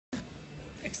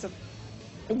Except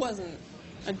it wasn't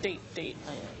a date. It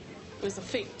was a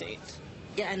fake date.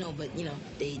 Yeah, I know, but,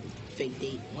 date, fake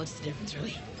date, what's the difference,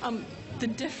 really? The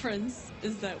difference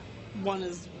is that one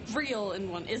is real and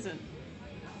one isn't.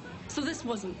 So this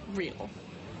wasn't real.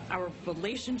 Our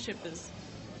relationship is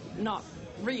not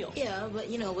real. Yeah, but,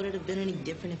 would it have been any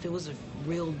different if it was a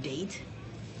real date?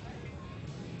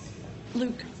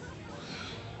 Luke,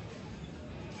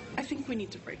 I think we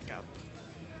need to break up.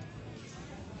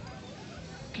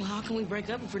 Well, how can we break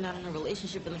up if we're not in a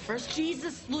relationship in the first place?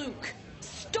 Jesus, Luke,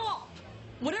 stop!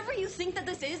 Whatever you think that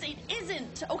this is, it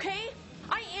isn't, okay?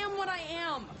 I am what I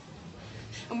am.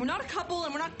 And we're not a couple,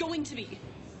 and we're not going to be.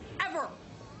 Ever.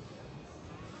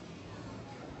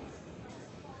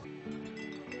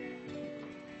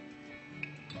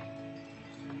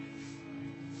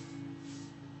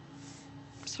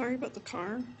 Sorry about the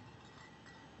car.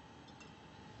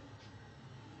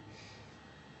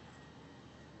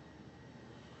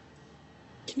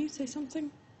 Can you say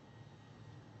something?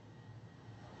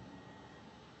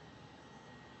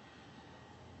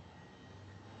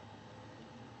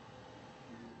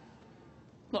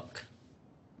 Look,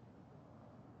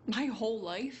 my whole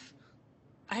life,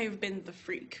 I have been the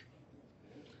freak.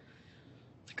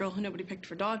 The girl who nobody picked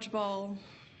for dodgeball,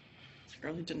 the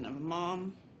girl who didn't have a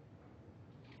mom,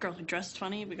 the girl who dressed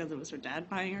funny because it was her dad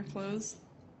buying her clothes.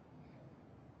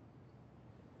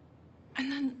 And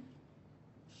then,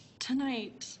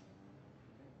 tonight,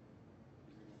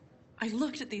 I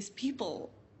looked at these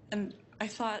people and I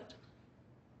thought,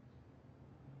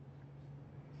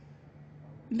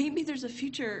 maybe there's a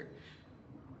future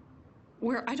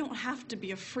where I don't have to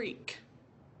be a freak.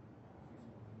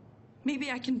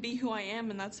 Maybe I can be who I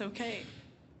am and that's okay.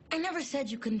 I never said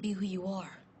you couldn't be who you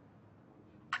are.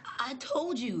 I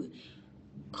told you,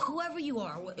 whoever you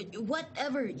are,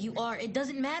 whatever you are, it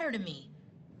doesn't matter to me.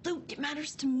 Luke, it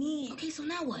matters to me. Okay, so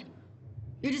now what?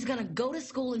 You're just gonna go to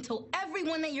school and tell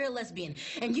everyone that you're a lesbian,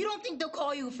 and you don't think they'll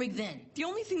call you a freak then? The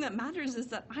only thing that matters is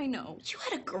that I know. You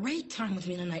had a great time with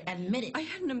me tonight, admit it. I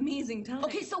had an amazing time.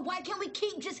 Okay, so why can't we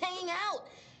keep just hanging out?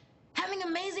 Having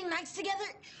amazing nights together?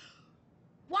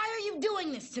 Why are you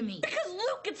doing this to me? Because,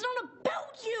 Luke, it's not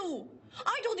about you!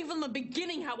 I told you from the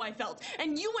beginning how I felt,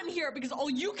 and you went here because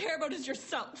all you care about is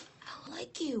yourself. I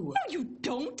like you. No, you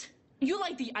don't. You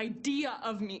like the idea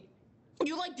of me.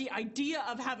 You like the idea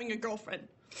of having a girlfriend.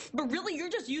 But really, you're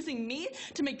just using me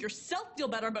to make yourself feel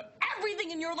better about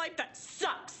everything in your life that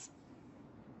sucks.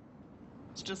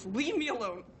 So just leave me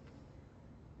alone.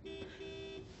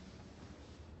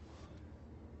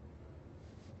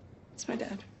 It's my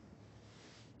dad.